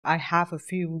I have a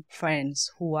few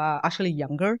friends who are actually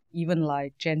younger, even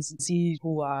like Gen Z,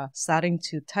 who are starting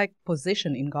to take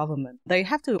position in government. They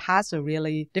have to pass a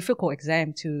really difficult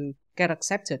exam to get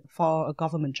accepted for a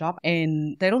government job,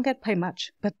 and they don't get paid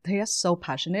much, but they are so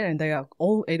passionate and they are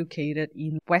all educated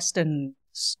in Western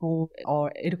school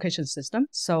or education system.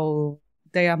 So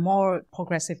they are more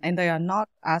progressive and they are not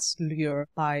as lured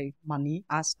by money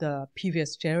as the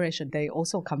previous generation. They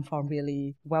also come from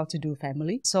really well-to-do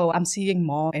family. So I'm seeing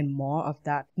more and more of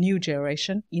that new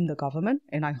generation in the government,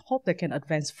 and I hope they can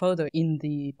advance further in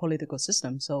the political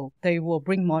system. So they will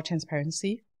bring more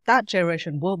transparency. That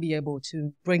generation will be able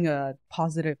to bring a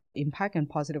positive impact and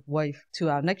positive wave to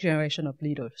our next generation of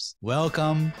leaders.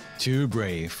 Welcome to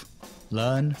Brave.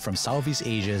 Learn from Southeast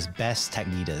Asia's best tech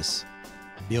leaders.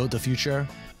 Build the future,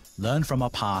 learn from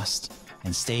our past,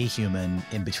 and stay human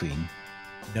in between.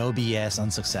 No BS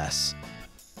on success.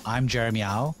 I'm Jeremy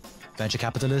Au, venture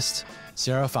capitalist,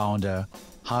 serial founder,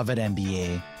 Harvard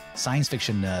MBA, science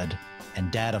fiction nerd,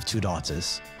 and dad of 2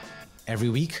 daughters. Every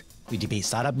week, we debate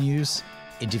startup news,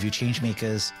 interview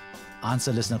changemakers,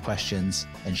 answer listener questions,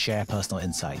 and share personal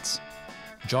insights.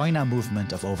 Join our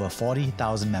movement of over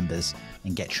 40,000 members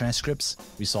and get transcripts,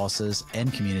 resources,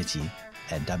 and community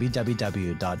at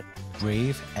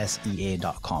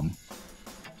www.bravesea.com.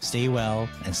 Stay well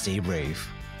and stay brave.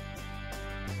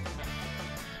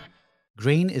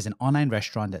 Grain is an online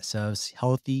restaurant that serves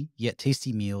healthy yet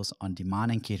tasty meals on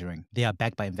demand and catering. They are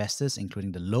backed by investors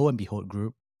including the Lo and Behold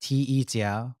Group, TE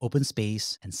Tia, Open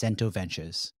Space, and Cento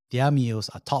Ventures. Their meals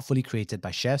are thoughtfully created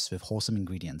by chefs with wholesome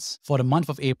ingredients. For the month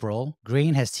of April,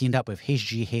 Grain has teamed up with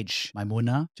HGH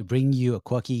Maimuna to bring you a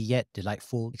quirky yet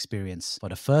delightful experience for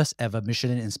the first ever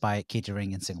Michelin-inspired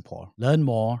catering in Singapore. Learn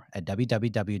more at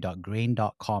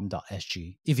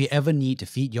www.grain.com.sg. If you ever need to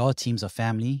feed your teams or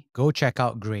family, go check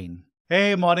out Grain.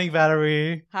 Hey, morning,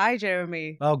 Valerie. Hi,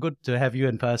 Jeremy. Well, good to have you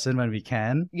in person when we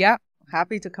can. Yeah.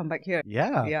 Happy to come back here.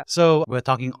 Yeah. So we're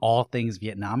talking all things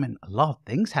Vietnam, and a lot of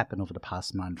things happened over the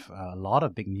past month. A lot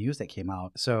of big news that came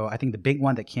out. So I think the big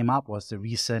one that came up was the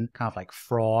recent kind of like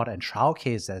fraud and trial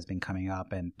case that has been coming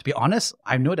up. And to be honest,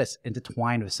 I know that's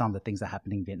intertwined with some of the things that are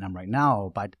happening in Vietnam right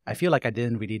now, but I feel like I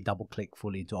didn't really double click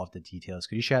fully into all of the details.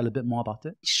 Could you share a little bit more about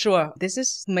it? Sure. This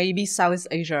is maybe Southeast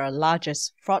Asia's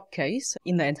largest fraud case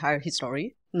in the entire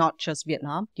history. Not just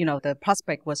Vietnam. You know, the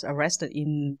prospect was arrested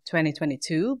in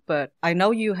 2022, but I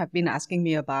know you have been asking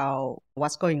me about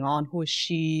what's going on, who is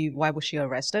she, why was she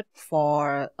arrested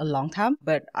for a long time,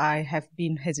 but I have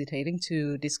been hesitating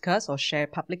to discuss or share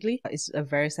publicly. It's a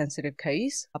very sensitive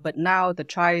case, but now the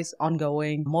trial is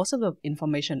ongoing. Most of the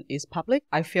information is public.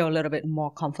 I feel a little bit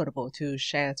more comfortable to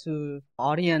share to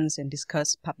audience and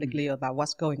discuss publicly about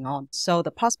what's going on. So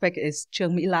the prospect is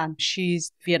Truong My Lan.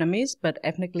 She's Vietnamese, but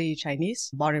ethnically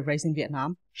Chinese, born and raised in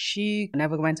Vietnam. She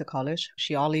never went to college.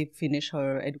 She only finished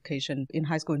her education in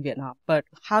high school in Vietnam. But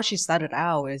how she started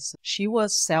out is she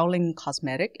was selling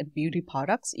cosmetic and beauty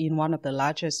products in one of the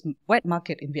largest wet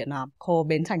market in Vietnam called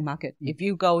Bến Thành Market. If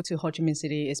you go to Ho Chi Minh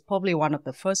City, it's probably one of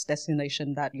the first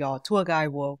destinations that your tour guide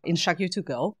will instruct you to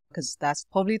go, because that's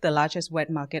probably the largest wet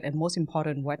market and most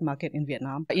important wet market in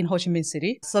Vietnam, in Ho Chi Minh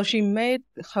City. So she made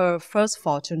her first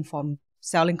fortune from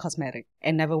selling cosmetic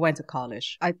and never went to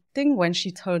college. I think when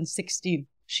she turned 16,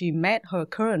 she met her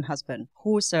current husband,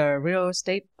 who's a real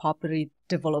estate property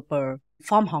developer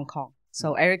from Hong Kong.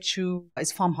 So Eric Chu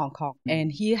is from Hong Kong,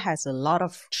 and he has a lot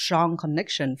of strong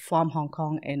connection from Hong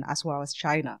Kong and as well as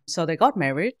China. So they got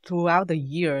married. Throughout the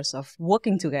years of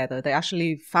working together, they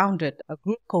actually founded a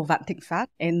group called Thinh Phat,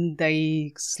 and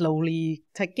they slowly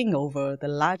taking over the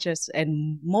largest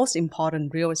and most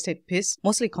important real estate piece,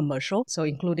 mostly commercial, so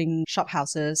including shop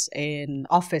houses and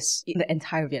office in the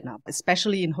entire Vietnam,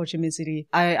 especially in Ho Chi Minh City.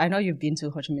 I know you've been to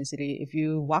Ho Chi Minh City. If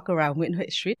you walk around Nguyễn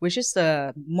Huệ Street, which is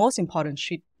the most important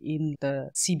street in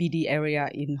the CBD area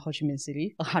in Ho Chi Minh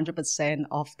City, 100%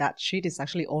 of that street is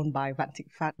actually owned by Thinh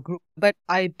Phat Group. But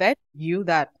I bet you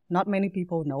that not many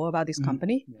people know about this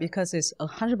company because it's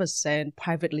 100%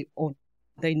 privately owned.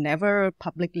 They never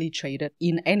publicly traded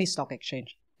in any stock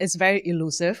exchange. It's very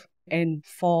elusive. And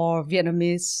for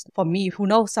Vietnamese, for me, who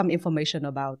know some information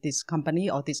about this company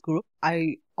or this group,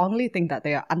 I only think that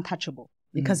they are untouchable,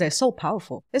 because they're so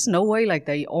powerful. There's no way like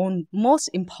they own most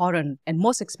important and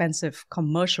most expensive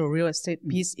commercial real estate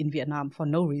piece in Vietnam for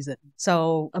no reason.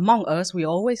 So among us, we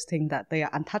always think that they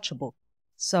are untouchable.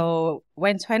 So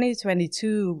when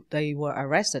 2022, they were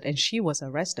arrested and she was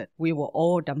arrested, we were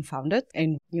all dumbfounded.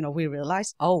 And, we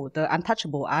realized, the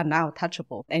untouchable are now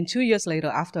touchable. And 2 years later,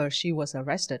 after she was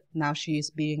arrested, now she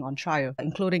is being on trial,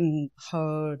 including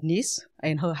her niece,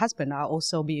 and her husband are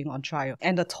also being on trial.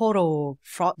 And the total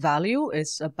fraud value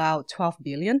is about 12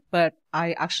 billion, but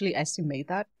I actually estimate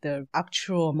that the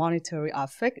actual monetary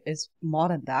effect is more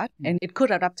than that, and it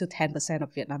could add up to 10%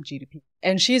 of Vietnam GDP.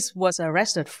 And she was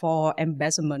arrested for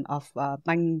embezzlement of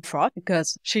bank fraud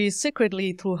because she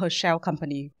secretly, through her shell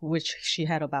company, which she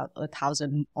had about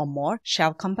 1,000 or more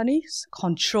shell companies,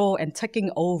 control and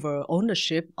taking over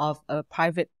ownership of a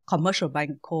private commercial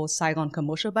bank called Saigon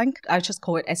Commercial Bank. I just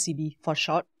call it SCB for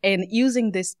short. And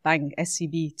using this bank,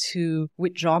 SCB, to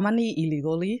withdraw money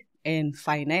illegally and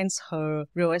finance her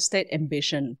real estate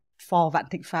ambition for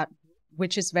Thinh Phat,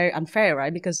 which is very unfair,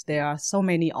 right? Because there are so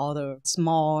many other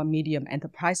small, medium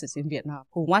enterprises in Vietnam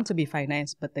who want to be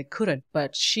financed, but they couldn't.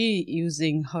 But she,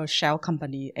 using her shell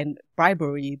company and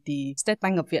bribery, the State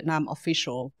Bank of Vietnam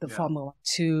official, the former one,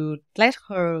 to let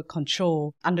her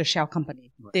control under shell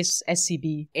company, this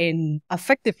SCB. And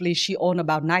effectively, she owned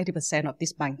about 90% of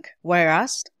this bank.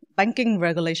 Whereas banking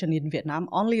regulation in Vietnam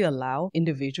only allow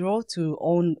individual to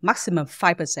own maximum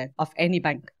 5% of any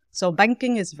bank. So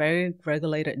banking is very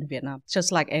regulated in Vietnam,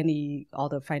 just like any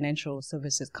other financial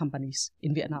services companies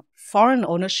in Vietnam. Foreign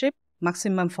ownership,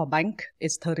 maximum for bank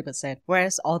is 30%,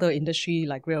 whereas other industry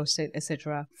like real estate,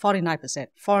 etc., 49%.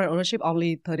 Foreign ownership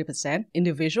only 30%.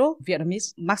 Individual,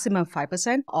 Vietnamese, maximum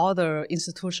 5%. Other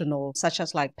institutional, such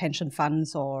as like pension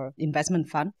funds or investment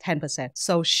fund, 10%.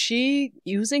 So she,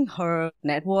 using her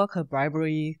network, her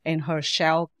bribery, and her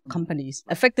shell companies,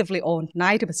 effectively owned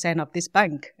 90% of this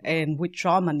bank and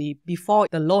withdraw money before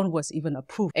the loan was even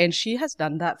approved. And she has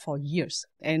done that for years.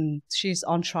 And she's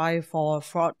on trial for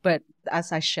fraud. But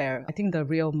as I share, I think the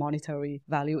real monetary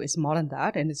value is more than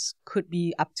that. And it could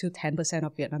be up to 10%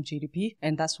 of Vietnam GDP.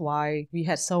 And that's why we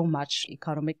had so much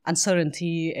economic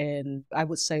uncertainty and I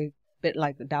would say bit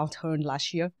like the downturn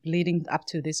last year leading up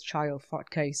to this trial fraud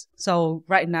case. So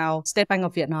right now, State Bank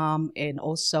of Vietnam and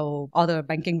also other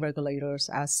banking regulators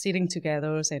are sitting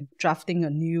together and drafting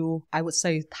a new, I would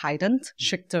say, tightened,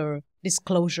 stricter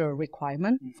disclosure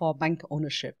requirement for bank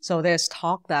ownership. So there's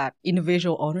talk that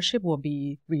individual ownership will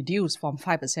be reduced from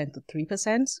 5% to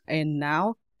 3%. And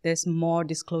now there's more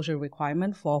disclosure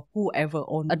requirement for whoever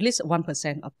owns at least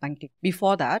 1% of banking.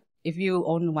 Before that, if you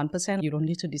own 1%, you don't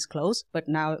need to disclose. But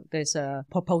now there's a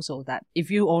proposal that if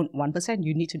you own 1%,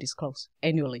 you need to disclose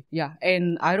annually. Yeah.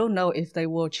 And I don't know if they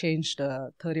will change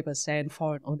the 30%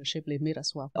 foreign ownership limit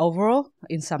as well. Overall,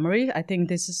 in summary, I think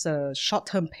this is a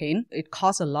short-term pain. It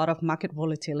caused a lot of market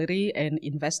volatility and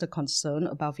investor concern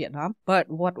about Vietnam.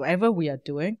 But whatever we are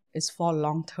doing is for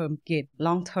long-term gain,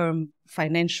 long-term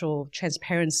financial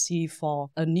transparency for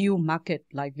a new market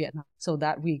like Vietnam, so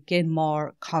that we gain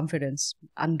more confidence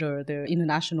under the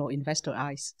international investor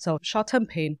eyes. So short-term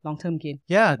pain, long-term gain.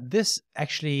 Yeah, this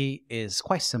actually is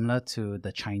quite similar to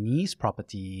the Chinese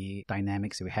property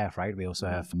dynamics that we have, right? We also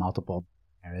have multiple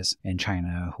areas in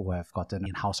China who have gotten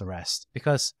in-house arrest.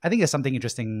 Because I think there's something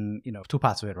interesting, two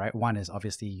parts to it, right? One is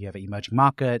obviously you have an emerging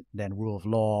market, then rule of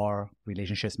law,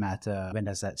 relationships matter. When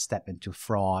does that step into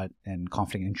fraud and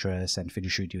conflict of interest and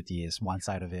fiduciary duty is one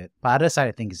side of it. But the other side,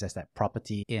 I think, is just that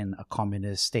property in a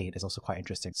communist state is also quite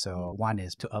interesting. So one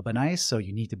is to urbanize. So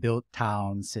you need to build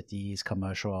towns, cities,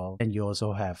 commercial. And you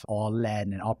also have all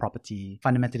land and all property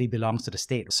fundamentally belongs to the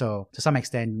state. So to some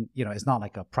extent, it's not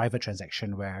like a private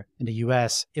transaction where in the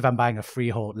US, if I'm buying a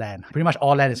freehold land, pretty much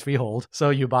all land is freehold.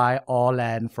 So you buy all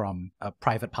land from a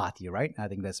private party, right? I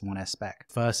think that's one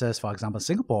aspect. Versus, for example,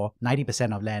 Singapore,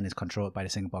 90% of land is controlled by the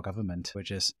Singapore government,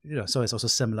 which is, so it's also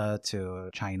similar to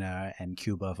China and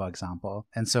Cuba, for example.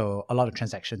 And so a lot of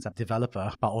transactions are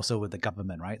developer, but also with the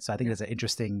government, right? So I think there's an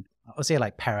interesting, I would say,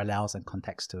 like parallels and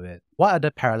context to it. What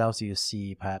other parallels do you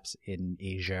see perhaps in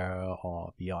Asia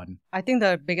or beyond? I think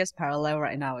the biggest parallel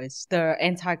right now is the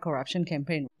anti-corruption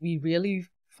campaign. We really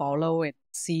follow and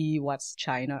see what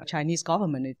Chinese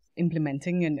government is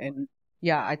implementing and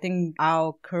yeah, I think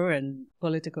our current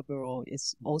political bureau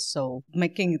is also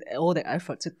making all the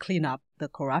effort to clean up the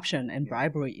corruption and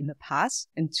bribery in the past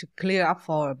and to clear up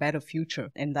for a better future.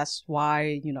 And that's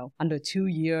why, under 2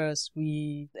 years,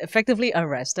 we effectively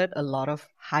arrested a lot of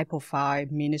high-profile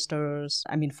ministers,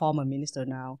 former minister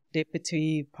now,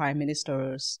 deputy prime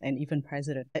ministers, and even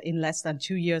president. In less than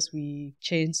 2 years, we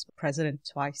changed president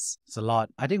twice. It's a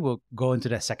lot. I think we'll go into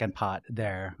the second part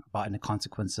there about the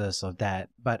consequences of that.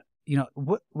 But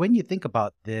when you think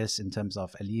about this in terms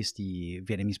of at least the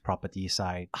Vietnamese property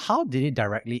side, how did it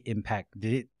directly impact?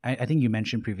 I think you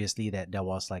mentioned previously that there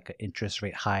was like an interest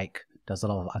rate hike. There's a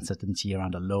lot of uncertainty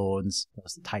around the loans that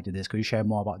was tied to this. Could you share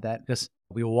more about that? Because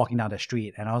we were walking down the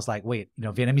street and I was like, wait,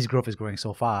 Vietnamese growth is growing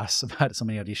so fast, but so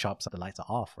many of these shops, the lights are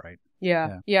off, right?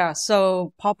 Yeah.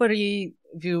 So property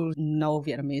if you know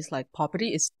Vietnamese, like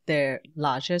property is their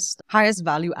largest, highest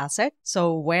value asset.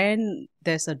 So when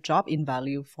there's a drop in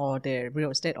value for their real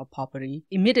estate or property,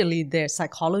 immediately their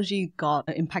psychology got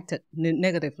impacted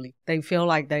negatively. They feel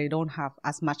like they don't have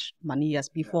as much money as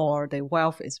before. Their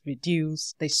wealth is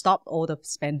reduced. They stop all the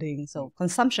spending. So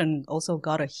consumption also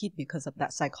got a hit because of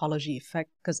that psychology effect,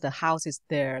 because the house is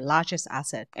their largest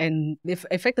asset. And if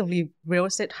effectively real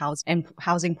estate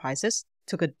housing prices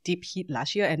took a deep hit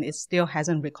last year and it still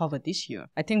hasn't recovered this year.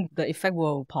 I think the effect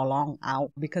will prolong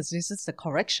out because this is the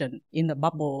correction in the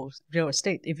bubble real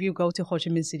estate. If you go to Ho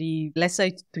Chi Minh City, let's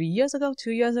say 2 years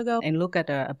ago, and look at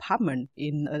an apartment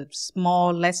in a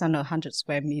small, less than 100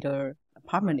 square meter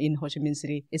apartment in Ho Chi Minh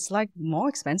City, it's like more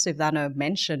expensive than a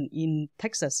mansion in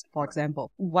Texas, for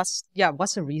example. What's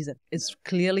the reason? It's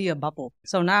clearly a bubble.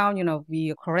 So now,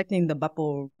 we are correcting the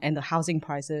bubble and the housing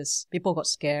prices. People got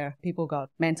scared. People got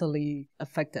mentally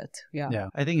affected. Yeah.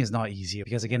 I think it's not easy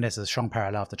because again, there's a strong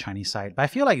parallel of the Chinese side. But I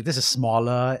feel like this is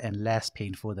smaller and less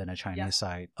painful than the Chinese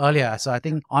side earlier. So I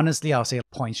think honestly, I'll say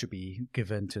points should be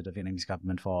given to the Vietnamese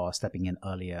government for stepping in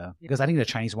earlier because I think the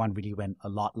Chinese one really went a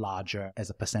lot larger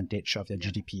as a percentage of their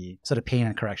GDP. So the pain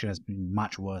and correction has been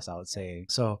much worse, I would say.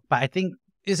 So, but I think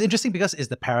it's interesting because it's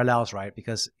the parallels, right?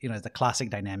 Because, it's the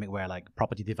classic dynamic where like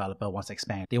property developer wants to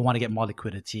expand. They want to get more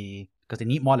liquidity because they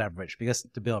need more leverage because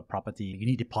to build a property, you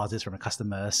need deposits from the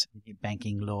customers, you need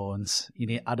banking loans, you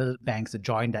need other banks to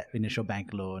join that initial bank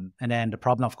loan. And then the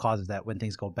problem, of course, is that when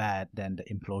things go bad, then the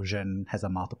implosion has a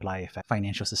multiplier effect.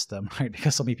 Financial system, right?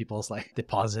 Because so many people's like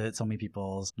deposits, so many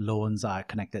people's loans are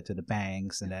connected to the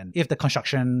banks. And then if the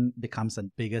construction becomes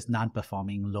the biggest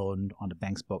non-performing loan on the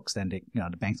bank's books, then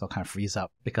the banks will kind of freeze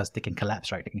up because they can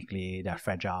collapse, right? Technically, they're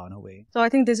fragile in a way. So I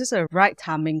think this is a right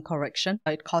timing correction.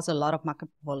 It caused a lot of market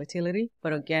volatility.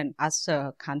 But again, as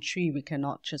a country, we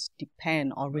cannot just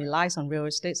depend or rely on real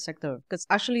estate sector. Because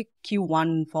actually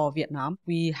Q1 for Vietnam,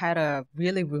 we had a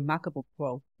really remarkable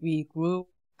growth.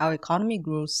 Our economy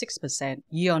grew 6%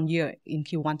 year on year in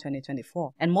Q1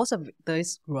 2024. And most of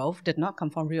this growth did not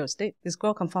come from real estate. This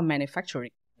growth comes from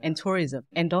manufacturing and tourism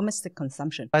and domestic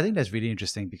consumption. I think that's really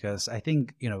interesting because I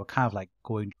think, we're kind of like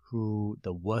going through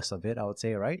the worst of it, I would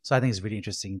say, right? So I think it's really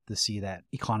interesting to see that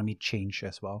economy change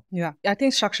as well. Yeah, I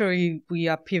think structurally we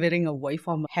are pivoting away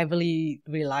from heavily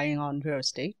relying on real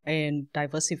estate and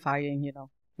diversifying,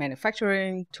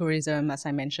 manufacturing, tourism. As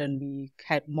I mentioned, we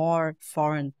had more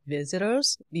foreign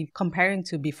visitors comparing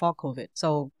to before COVID.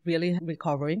 So really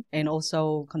recovering and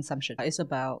also consumption. It's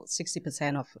about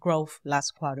 60% of growth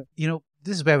last quarter.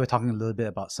 This is where we're talking a little bit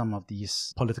about some of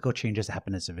these political changes that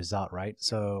happened as a result, right?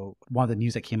 So one of the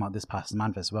news that came out this past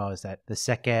month as well is that the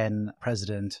second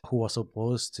president who was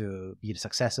supposed to be the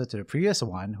successor to the previous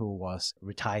one who was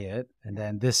retired, and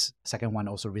then this second one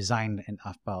also resigned in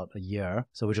about a year,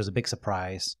 so which was a big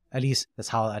surprise. At least that's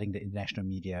how I think the international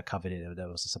media covered it. That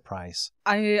was a surprise.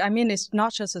 I mean, it's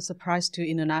not just a surprise to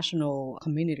international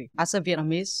community. As a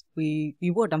Vietnamese, we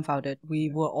were dumbfounded.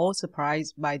 We were all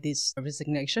surprised by this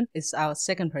resignation. It's our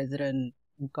second president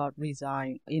who got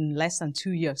resigned in less than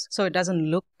 2 years. So it doesn't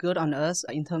look good on us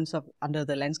in terms of under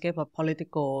the landscape of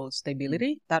political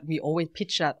stability that we always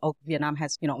pitch that, Vietnam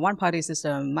has, one party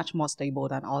system much more stable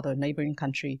than other neighboring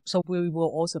countries. So we were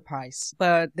all surprised.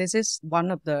 But this is one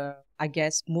of the,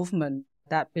 movement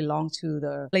that belong to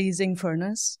the Blazing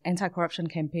Furnace anti-corruption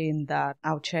campaign that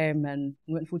our chairman,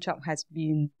 Nguyen Phu Trọng, has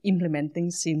been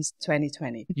implementing since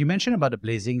 2020. You mentioned about the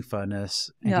Blazing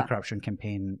Furnace anti-corruption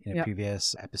campaign in a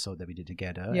previous episode that we did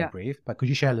together at Brave, but could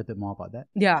you share a little bit more about that?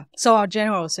 Yeah. So our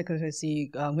General Secretary,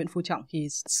 Nguyen Phu Trọng,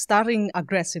 he's starting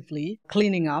aggressively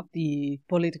cleaning up the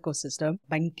political system,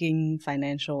 banking,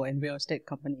 financial, and real estate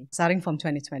company, starting from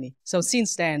 2020. So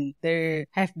since then, there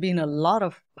have been a lot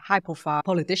of high-profile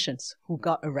politicians who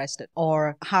got arrested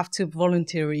or have to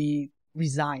voluntarily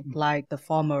resign, like the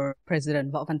former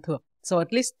president Võ Văn Thưởng. So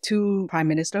at least 2 prime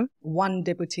ministers, 1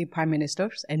 deputy prime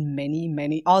minister, and many,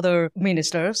 many other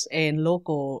ministers and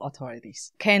local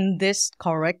authorities. Can this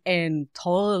correct and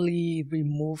totally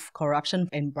remove corruption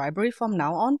and bribery from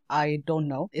now on? I don't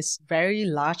know. It's a very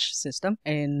large system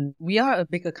and we are a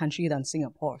bigger country than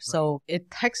Singapore. So it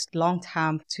takes a long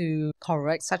time to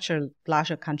correct such a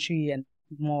larger country and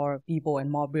more people and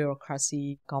more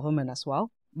bureaucracy, government as well.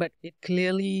 But it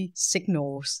clearly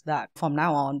signals that from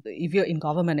now on, if you're in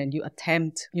government and you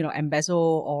attempt,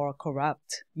 embezzle or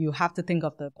corrupt, you have to think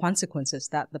of the consequences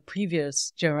that the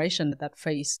previous generation that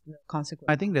faced the consequences.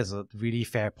 I think there's a really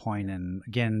fair point, and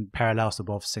again, parallels to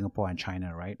both Singapore and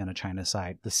China, right? On the China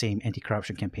side, the same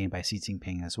anti-corruption campaign by Xi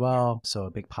Jinping as well. So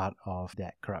a big part of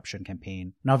that corruption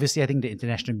campaign. And obviously, I think the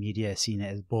international media has seen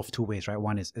it as both two ways, right?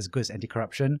 One is as good as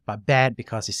anti-corruption, but bad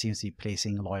because it seems to be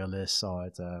placing loyalists or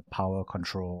it's a power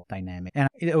control dynamic. And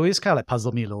it always kind of like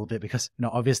puzzled me a little bit because,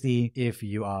 obviously if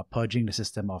you are purging the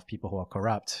system of people who are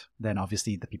corrupt, then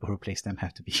obviously the people who replace them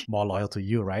have to be more loyal to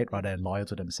you, right? Rather than loyal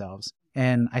to themselves.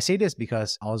 And I say this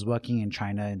because I was working in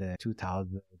China in the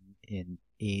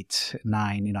 2008,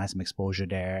 9, I had some exposure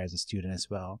there as a student as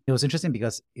well. It was interesting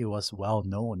because it was well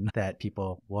known that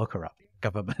people were corrupt,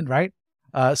 government, right?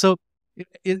 So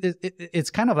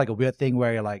it's kind of like a weird thing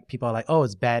where you're like, people are like, oh,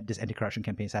 it's bad, this anti-corruption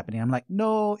campaign is happening. I'm like,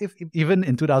 no, if even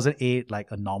in 2008,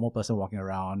 like a normal person walking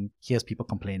around hears people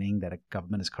complaining that a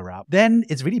government is corrupt, then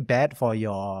it's really bad for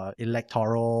your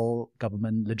electoral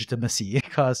government legitimacy.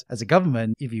 Because as a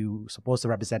government, if you're supposed to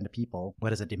represent the people,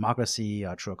 whether it's a democracy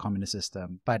or through a communist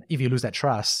system, but if you lose that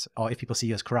trust, or if people see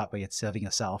you as corrupt, but you're serving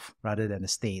yourself rather than the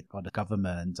state or the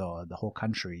government or the whole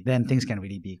country, then things can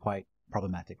really be quite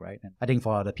problematic, right? And I think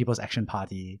for the People's Action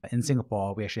Party in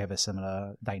Singapore, we actually have a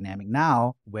similar dynamic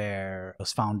now where it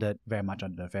was founded very much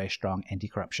on the very strong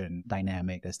anti-corruption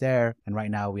dynamic that's there. And right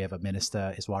now we have a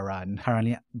minister, Iswaran,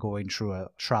 currently going through a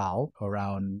trial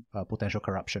around potential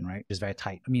corruption, right? It's very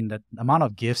tight. I mean, the amount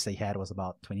of gifts they had was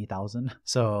about 20,000.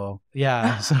 So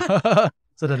yeah,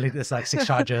 so there's like 6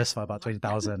 charges for about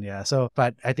 20,000. Yeah. So,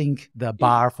 but I think the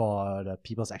bar for the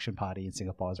People's Action Party in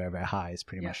Singapore is very, very high. It's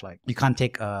pretty much like you can't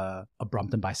take a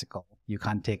Brompton bicycle. You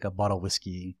can't take a bottle of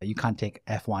whiskey. You can't take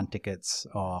F1 tickets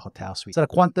or hotel suites. So the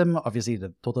quantum, obviously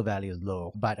the total value is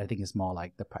low, but I think it's more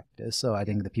like the practice. So I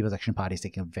think the People's Action Party is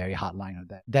taking a very hard line on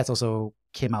that. That's also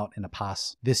came out in the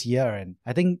past this year. And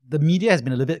I think the media has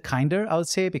been a little bit kinder, I would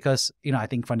say, because, I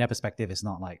think from their perspective, it's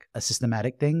not like a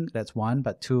systematic thing. That's one.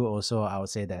 But two, also, I would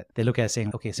say that they look at it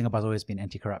saying, okay, Singapore's always been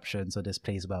anti-corruption, so this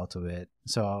plays well to it.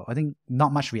 So I think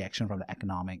not much reaction from the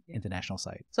economic international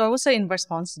side. So I would say in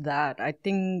response to that, I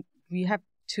think we have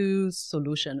 2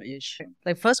 solution-ish.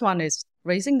 Like first one is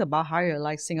raising the bar higher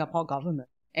like Singapore government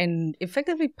and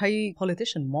effectively pay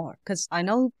politicians more. Because I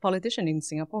know politicians in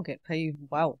Singapore get paid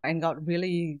well and got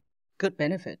really good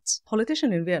benefits.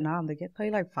 Politicians in Vietnam, they get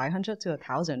paid like 500 to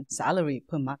 1,000 salary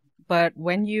per month. But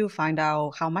when you find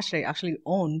out how much they actually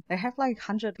own, they have like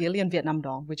 100 billion Vietnam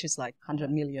dong, which is like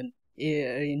 100 million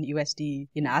in USD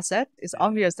in asset. It's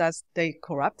obvious that they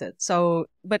corrupted. So,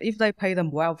 but if they pay them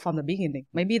well from the beginning,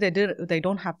 maybe they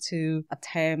don't have to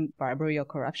attempt bribery or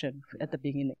corruption at the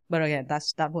beginning. But again,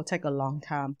 that will take a long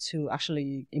time to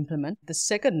actually implement. The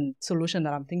second solution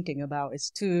that I'm thinking about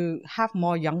is to have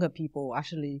more younger people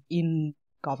actually in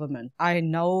government. I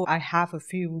know I have a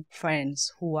few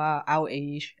friends who are our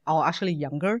age or actually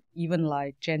younger, even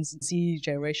like Gen Z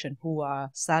generation who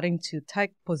are starting to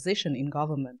take position in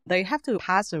government. They have to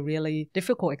pass a really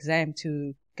difficult exam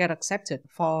to get accepted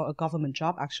for a government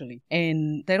job actually.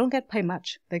 And they don't get paid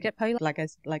much. They get paid like I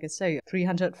say,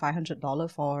 $300,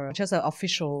 $500 for just an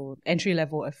official,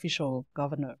 entry-level official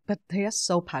governor. But they are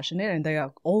so passionate and they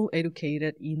are all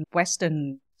educated in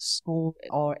Western school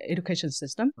or education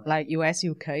system like US,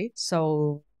 UK.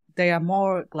 So they are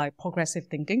more like progressive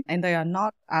thinking and they are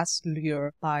not as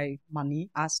lured by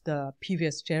money as the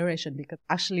previous generation because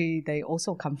actually they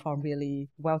also come from really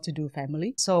well-to-do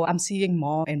family. So I'm seeing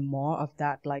more and more of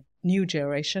that like new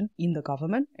generation in the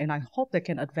government and I hope they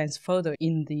can advance further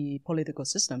in the political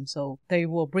system. So they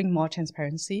will bring more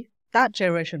transparency. That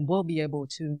generation will be able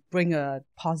to bring a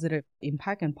positive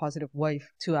impact and positive wave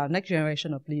to our next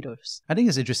generation of leaders. I think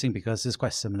it's interesting because it's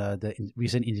quite similar. The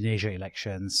recent Indonesia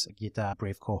elections, Gita,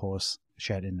 brave co-host,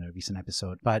 shared in a recent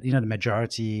episode. But, the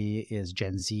majority is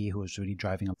Gen Z who is really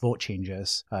driving up vote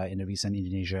changes in the recent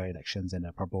Indonesia elections and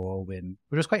the Prabowo win,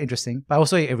 which was quite interesting. But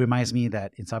also it reminds me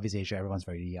that in Southeast Asia, everyone's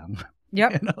very young.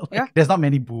 Yep. There's not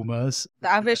many boomers.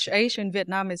 The average age in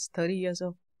Vietnam is 30 years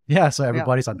old. Yeah, so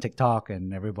everybody's on TikTok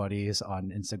and everybody's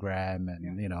on Instagram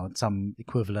and, some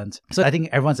equivalent. So I think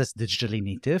everyone's just digitally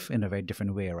native in a very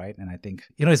different way, right? And I think,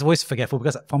 it's always forgetful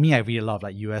because for me, I read a lot of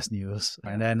like US news.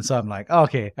 And then so I'm like, oh,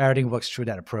 okay, everything works through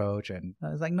that approach. And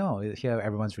I was like, no, here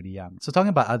everyone's really young. So talking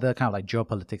about other kind of like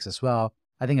geopolitics as well,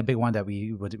 I think a big one that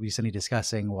we were recently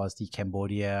discussing was the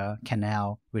Cambodia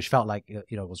Canal, which felt like,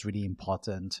 was really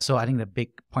important. So I think the big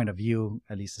point of view,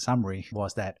 at least the summary,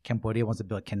 was that Cambodia wants to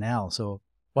build a canal. So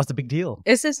what's the big deal?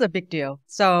 This is a big deal.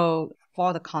 So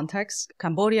For the context,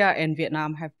 Cambodia and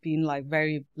Vietnam have been like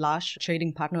very large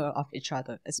trading partner of each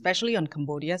other, especially on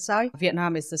Cambodia's side.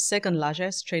 Vietnam is the second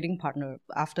largest trading partner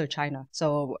after China.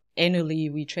 So annually,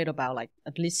 we trade about like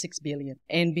at least 6 billion.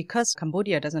 And because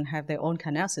Cambodia doesn't have their own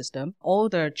canal system, all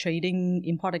the trading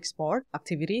import-export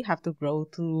activity have to grow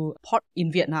through port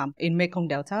in Vietnam, in Mekong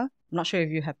Delta. I'm not sure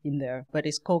if you have been there, but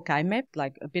it's called Cái Mép,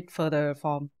 like a bit further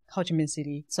from Ho Chi Minh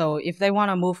City. So if they want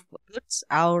to move goods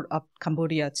out of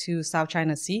Cambodia to South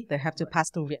China Sea, they have to pass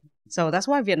through Vietnam. So that's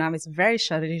why Vietnam is very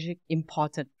strategic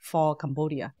important for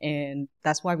Cambodia. And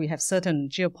that's why we have certain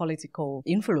geopolitical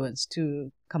influence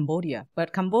to Cambodia.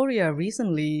 But Cambodia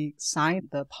recently signed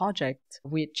the project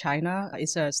with China.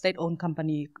 It's a state-owned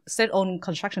company, state-owned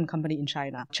construction company in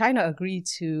China. China agreed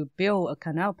to build a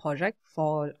canal project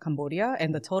for Cambodia,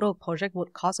 and the total project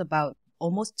would cost about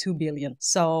almost 2 billion.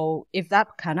 So if that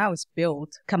canal is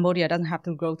built, Cambodia doesn't have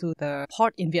to go to the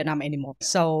port in Vietnam anymore.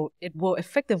 So it will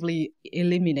effectively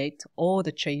eliminate all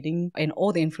the trading and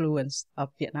all the influence of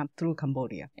Vietnam through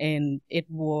Cambodia. And it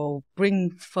will bring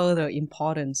further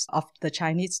importance of the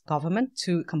Chinese government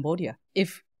to Cambodia.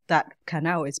 If that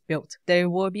canal is built, there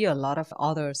will be a lot of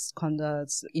other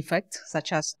effects,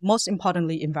 such as, most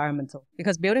importantly, environmental.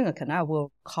 Because building a canal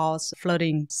will cause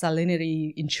flooding,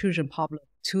 salinity, intrusion problem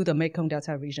to the Mekong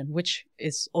Delta region, which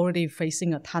is already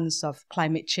facing a tons of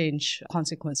climate change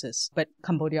consequences. But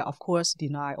Cambodia, of course,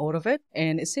 deny all of it.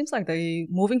 And it seems like they're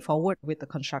moving forward with the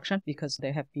construction because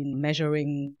they have been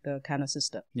measuring the canal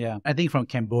system. Yeah, I think from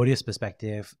Cambodia's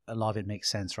perspective, a lot of it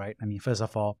makes sense, right? I mean, first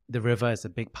of all, the river is a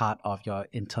big part of your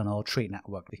internal trade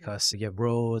network because you have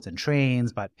roads and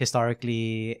trains, but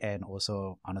historically and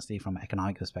also, honestly, from an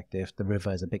economic perspective, the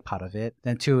river is a big part of it.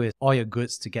 Then two is all your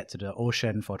goods to get to the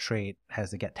ocean for trade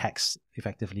has to get taxed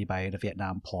effectively by the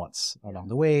Vietnam ports along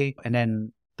the way. And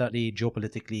then thirdly,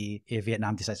 geopolitically, if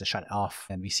Vietnam decides to shut it off,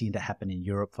 and we've seen that happen in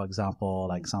Europe, for example,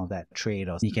 like some of that trade,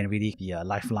 or it can really be a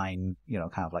lifeline,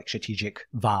 kind of like strategic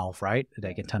valve, right?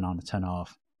 That can turn on and turn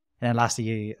off. And then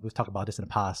lastly, we've talked about this in the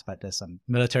past, but there's some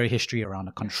military history around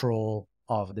the control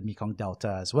of the Mekong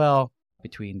Delta as well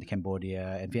between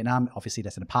Cambodia and Vietnam. Obviously,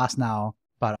 that's in the past now.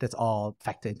 But that's all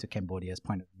factored into Cambodia's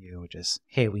point of view, which is,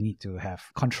 hey, we need to have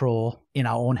control in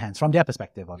our own hands from their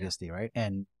perspective, obviously, right?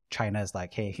 And China is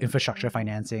like, hey, infrastructure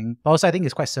financing. But also, I think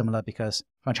it's quite similar because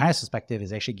from China's perspective,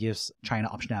 it actually gives China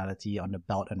optionality on the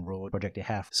Belt and Road project they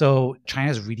have. So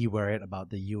China is really worried about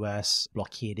the US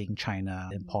blockading China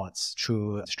imports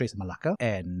through the Straits of Malacca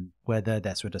and whether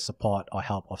that's with the support or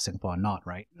help of Singapore or not,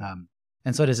 right?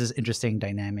 And so there's this interesting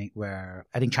dynamic where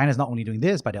I think China is not only doing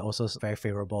this, but they're also very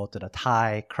favorable to the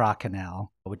Thai Kra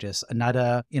Canal, which is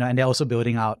another, and they're also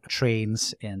building out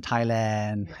trains in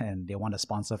Thailand and they want to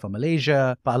sponsor for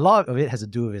Malaysia. But a lot of it has to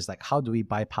do with like, how do we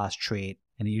bypass trade?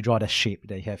 And you draw the shape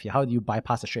that you have here. How do you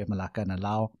bypass the Strait of Malacca and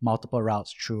allow multiple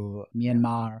routes through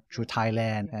Myanmar, through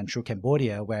Thailand, and through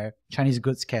Cambodia, where Chinese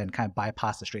goods can kind of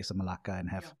bypass the Straits of Malacca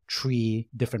and have 3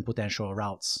 different potential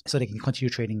routes so they can continue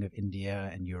trading with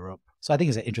India and Europe. So I think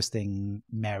it's an interesting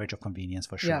marriage of convenience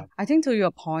for sure. Yeah, I think to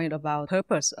your point about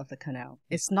purpose of the canal,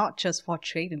 it's not just for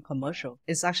trade and commercial.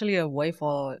 It's actually a way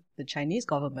for the Chinese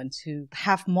government to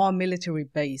have more military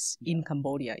base in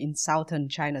Cambodia, in southern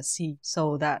China Sea,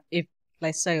 so that if,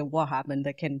 let's say, what happened,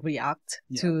 they can react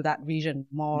to that region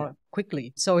more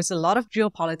quickly. So it's a lot of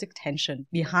geopolitical tension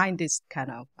behind this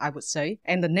canal, I would say.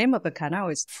 And the name of the canal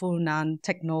is Funan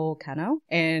Techno Canal.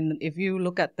 And if you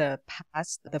look at the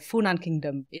past, the Funan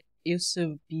Kingdom, it used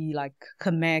to be like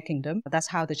Khmer Kingdom. That's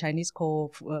how the Chinese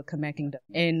call Khmer Kingdom.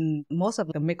 And most of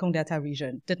the Mekong Delta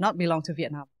region did not belong to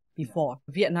Vietnam before.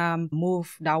 Vietnam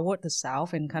moved downward to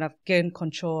south and kind of gained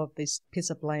control of this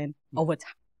piece of land over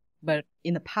time. But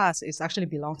in the past, it's actually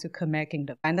belonged to Khmer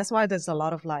Kingdom. And that's why there's a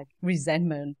lot of like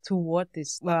resentment toward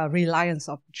this reliance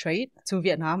of trade to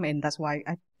Vietnam. And that's why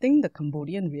I think the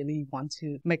Cambodian really want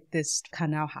to make this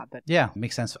canal happen. Yeah,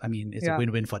 makes sense. I mean, it's a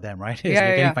win-win for them, right? You're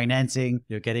getting financing,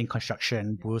 you're getting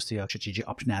construction, boost your strategic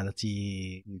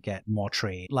optionality, you get more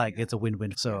trade. Like, it's a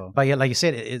win-win. So, but yeah, like you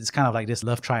said, it's kind of like this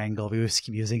love triangle. We always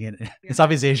keep using it. In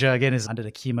Southeast Asia, again, it's under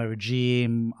the Khmer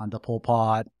regime, under Pol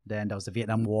Pot. Then there was the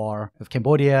Vietnam War with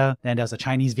Cambodia. Then there was the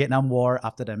Chinese-Vietnam War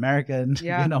after the American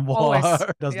Vietnam War.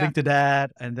 That was linked to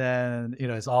that. And then,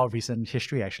 it's all recent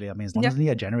history, actually. I mean, it's only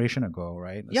a generation ago,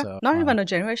 right? Yeah, so, not even a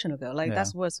generation ago. Like,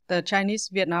 that was the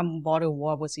Chinese-Vietnam border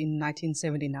war was in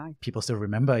 1979. People still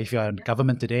remember. If you're in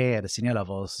government today at the senior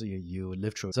levels, you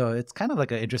live through. So it's kind of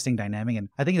like an interesting dynamic. And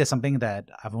I think there's something that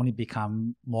I've only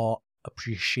become more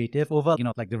appreciative over,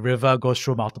 like the river goes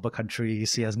through multiple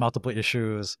countries, he has multiple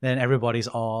issues, then everybody's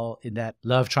all in that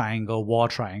love triangle, war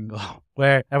triangle,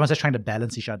 where everyone's just trying to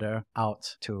balance each other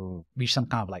out to reach some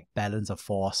kind of like balance of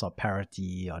force or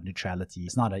parity or neutrality.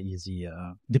 It's not an easy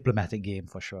diplomatic game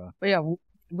for sure. But yeah,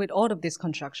 with all of this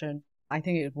construction, I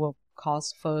think it will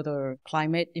cause further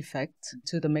climate effect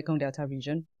to the Mekong Delta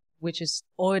region, which is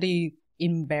already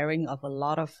in bearing of a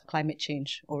lot of climate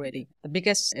change already. The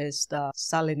biggest is the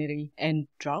salinity and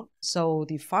drought. So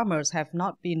the farmers have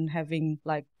not been having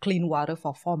like clean water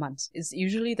for 4 months. It's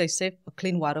usually they save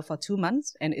clean water for 2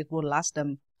 months and it will last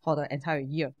them for the entire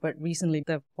year. But recently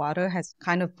the water has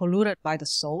kind of polluted by the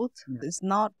salt. It's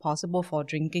not possible for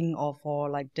drinking or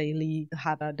for like daily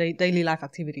life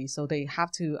activities. So they have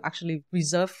to actually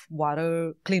reserve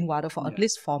water, clean water for at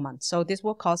least 4 months. So this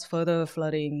will cause further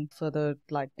flooding, further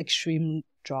like extreme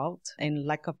drought and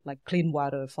lack of like clean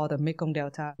water for the Mekong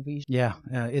Delta region. Yeah,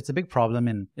 it's a big problem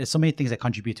and there's so many things that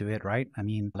contribute to it, right? I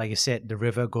mean, like you said, the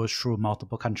river goes through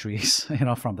multiple countries,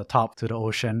 from the top to the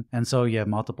ocean. And so you have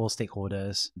multiple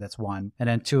stakeholders. That's one. And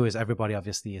then two is everybody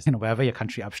obviously is, wherever your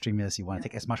country upstream is, you want to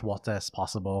take as much water as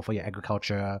possible for your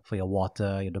agriculture, for your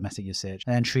water, your domestic usage.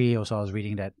 And then three, also I was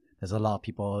reading that there's a lot of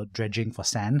people dredging for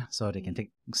sand, so they can take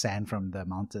sand from the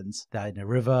mountains that are in the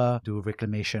river, do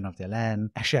reclamation of their land.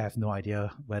 Actually, I have no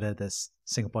idea whether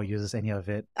Singapore uses any of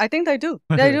it. I think they do.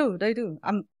 They do.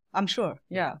 I'm sure.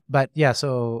 Yeah. But yeah,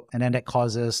 and then that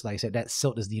causes, like I said, that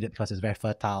silt is needed because it's very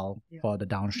fertile for the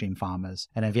downstream farmers.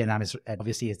 And then Vietnam is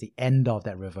the end of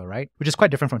that river, right? Which is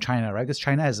quite different from China, right? Because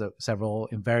China has several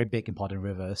very big important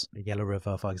rivers, the Yellow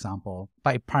River, for example.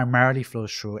 But it primarily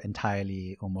flows through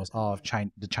entirely almost all of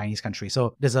the Chinese country.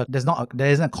 So there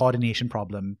isn't a coordination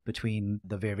problem between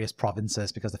the various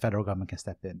provinces because the federal government can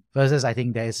step in. Versus I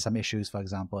think there is some issues, for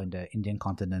example, in the Indian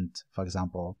continent, for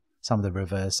example. Some of the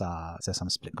rivers there's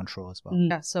some split control as well.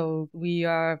 Yeah, so we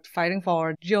are fighting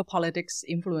for geopolitics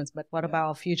influence, but what about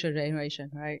our future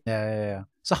generation, right? Yeah.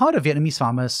 So how are the Vietnamese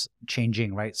farmers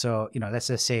changing, right? So, let's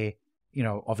just say,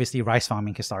 obviously rice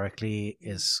farming historically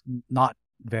is not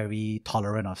very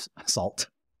tolerant of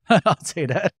salt. I'll say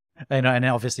that. And then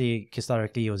obviously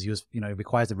historically it was used, it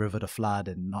requires the river to flood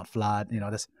and not flood.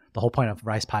 That's the whole point of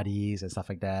rice paddies and stuff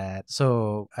like that.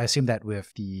 So I assume that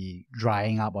with the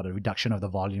drying up or the reduction of the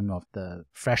volume of the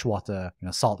fresh water,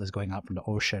 salt is going up from the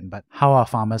ocean. But how are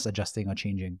farmers adjusting or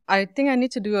changing? I think I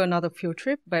need to do another field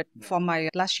trip, but for my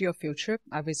last year field trip,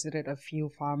 I visited a few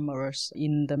farmers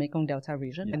in the Mekong Delta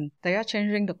region and they are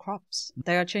changing the crops.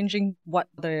 They are changing what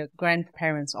the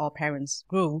grandparents or parents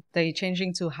grew. They're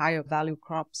changing to higher value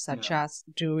crops such as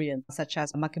durian, such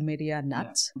as macadamia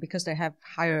nuts, because they have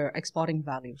higher exporting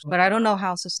values. But I don't know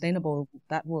how sustainable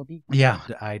that will be. Yeah,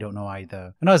 I don't know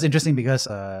either. It's interesting because,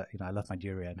 I love my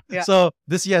durian. Yeah. So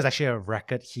this year is actually a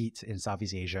record heat in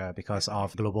Southeast Asia because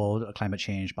of global climate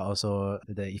change, but also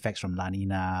the effects from La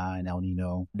Nina and El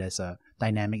Nino. There's a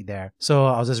dynamic there. So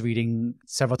I was just reading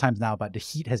several times now, but the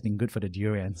heat has been good for the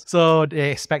durians. So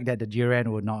they expect that the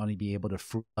durian will not only be able to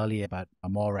fruit earlier, but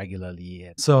more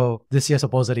regularly. So this year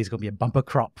supposedly is going to be a bumper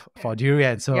crop for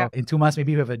durian. So in 2 months,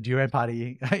 maybe we have a durian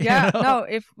party. No,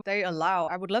 if they allow,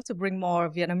 I would love to bring more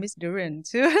Vietnamese durian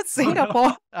to Singapore.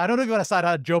 No. I don't know if you want to start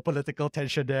a geopolitical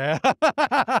tension there.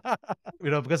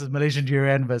 Because it's Malaysian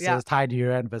durian versus Thai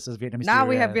durian versus Vietnamese durian. Now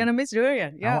we have Vietnamese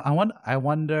durian. Yeah. I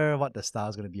wonder what the style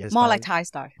is going to be. More like Thai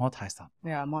style. More Thai style.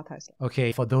 Yeah, more Thai style.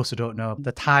 Okay, for those who don't know,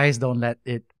 the Thais don't let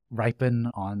it ripen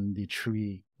on the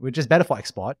tree, which is better for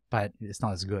export, but it's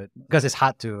not as good because it's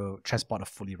hard to transport a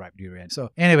fully ripe durian. So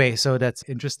anyway, that's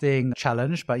interesting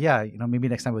challenge. But yeah, maybe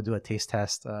next time we'll do a taste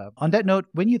test. On that note,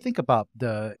 when you think about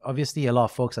obviously a lot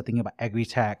of folks are thinking about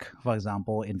agri-tech, for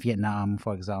example, in Vietnam,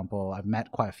 for example, I've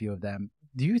met quite a few of them.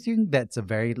 Do you think that's a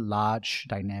very large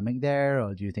dynamic there,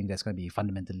 or do you think that's going to be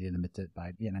fundamentally limited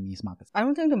by Vietnamese markets? I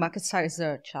don't think the market side is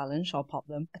a challenge or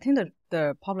problem. I think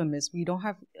the problem is we don't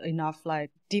have enough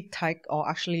like deep tech or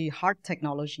actually hard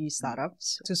technology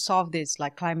startups to solve this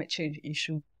like climate change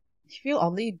issue. If you're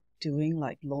only doing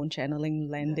like loan channeling,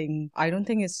 lending, I don't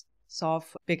think it's solved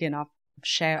big enough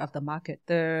share of the market.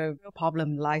 The real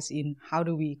problem lies in how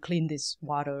do we clean this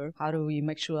water? How do we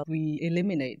make sure we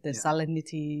eliminate the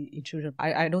salinity intrusion?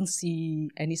 I don't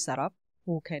see any startup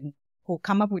who who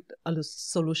come up with a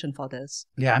solution for this.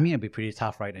 Yeah, I mean, it'd be pretty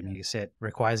tough, right? I mean, you said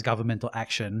requires governmental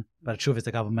action, but the truth is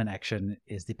the government action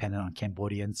is dependent on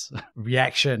Cambodians'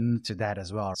 reaction to that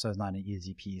as well. So it's not an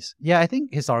easy piece. Yeah, I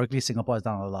think historically Singapore has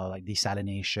done a lot of like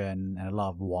desalination and a lot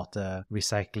of water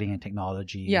recycling and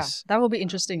technologies. Yeah, that will be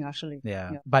interesting actually.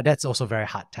 Yeah. But that's also very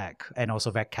hard tech and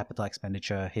also very capital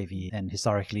expenditure heavy. And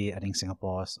historically, I think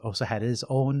Singapore's also had its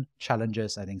own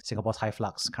challenges. I think Singapore's High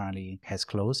Flux currently has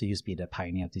closed. It used to be the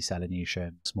pioneer of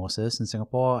desalination osmosis in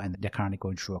Singapore, and they're currently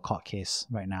going through a court case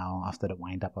right now after the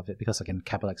wind up of it because, again,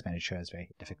 capital expenditure is very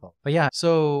difficult. But yeah,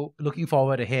 so looking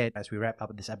forward ahead as we wrap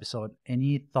up this episode,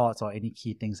 any thoughts or any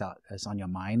key things that is on your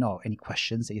mind or any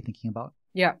questions that you're thinking about?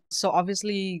 Yeah, so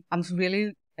obviously I'm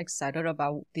really excited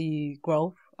about the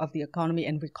growth of the economy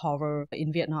and recover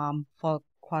in Vietnam for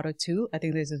Q2. I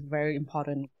think this is a very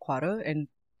important quarter, and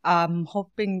I'm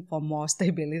hoping for more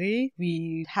stability.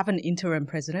 We have an interim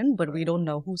president, but we don't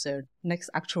know who's the next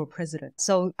actual president.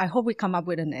 So I hope we come up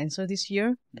with an answer this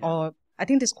year. Yeah. Or I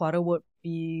think this quarter would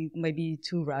be maybe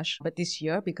too rushed, but this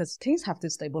year, because things have to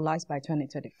stabilize by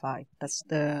 2025. That's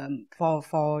the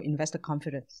for investor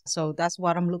confidence. So that's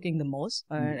what I'm looking the most.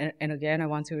 And again, I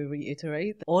want to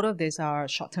reiterate, all of these are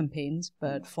short-term pains,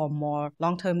 but for more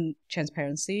long-term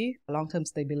transparency, long-term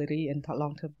stability, and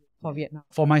long-term for Vietnam.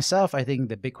 For myself, I think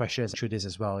the big question through this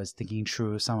as well is thinking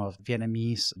through some of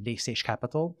Vietnamese late-stage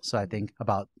capital. So I think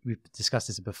we've discussed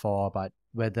this before, but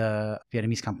whether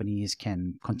Vietnamese companies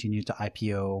can continue to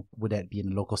IPO, would that be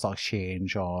in a local stock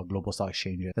exchange or global stock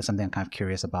exchange? That's something I'm kind of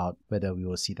curious about, whether we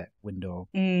will see that window.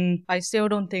 I still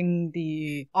don't think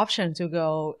the option to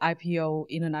go IPO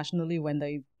internationally when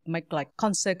they make like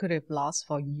consecutive loss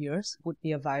for years would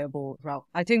be a viable route.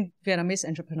 I think Vietnamese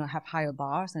entrepreneurs have higher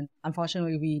bars, and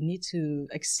unfortunately we need to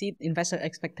exceed investor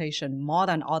expectation more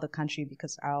than other countries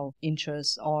because our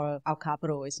interest or our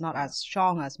capital is not as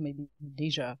strong as maybe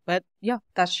Indonesia. But yeah,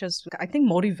 that's just, I think,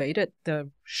 motivated the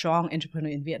strong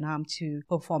entrepreneur in Vietnam to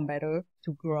perform better,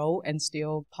 to grow, and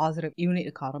still positive unit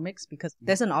economics, because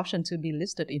there's an option to be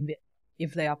listed in Vietnam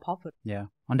if they are popular. Yeah.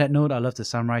 On that note, I'd love to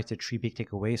summarize the 3 big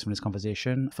takeaways from this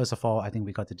conversation. First of all, I think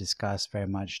we got to discuss very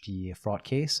much the fraud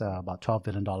case, about $12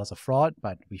 billion of fraud,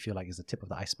 but we feel like it's the tip of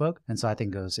the iceberg. And so I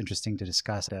think it was interesting to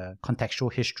discuss the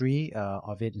contextual history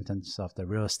of it in terms of the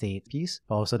real estate piece,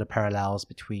 but also the parallels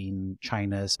between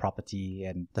China's property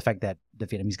and the fact that the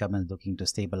Vietnamese government is looking to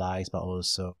stabilize, but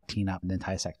also clean up the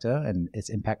entire sector and its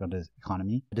impact on the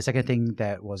economy. The second thing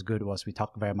that was good was we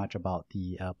talked very much about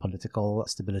the political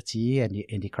stability and the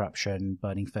anti-corruption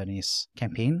burning furnace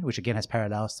campaign, which again has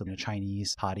parallels to the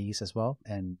Chinese parties as well.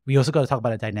 And we also got to talk about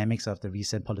the dynamics of the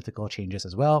recent political changes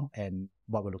as well and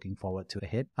what we're looking forward to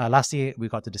ahead. Lastly, we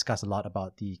got to discuss a lot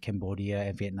about the Cambodia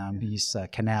and Vietnamese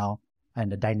Canal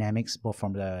and the dynamics, both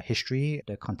from the history,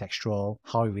 the contextual,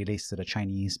 how it relates to the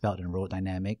Chinese Belt and Road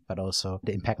dynamic, but also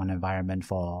the impact on the environment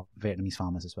for Vietnamese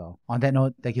farmers as well. On that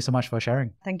note, thank you so much for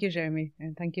sharing. Thank you, Jeremy,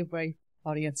 and thank you, brave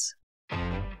audience.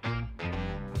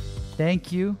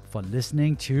 Thank you for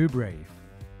listening to Brave.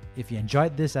 If you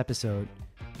enjoyed this episode,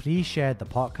 please share the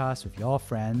podcast with your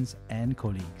friends and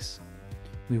colleagues.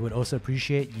 We would also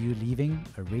appreciate you leaving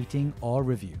a rating or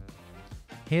review.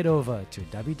 Head over to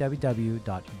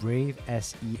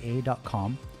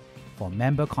www.bravesea.com for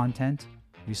member content,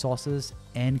 resources,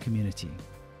 and community.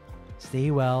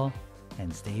 Stay well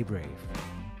and stay brave.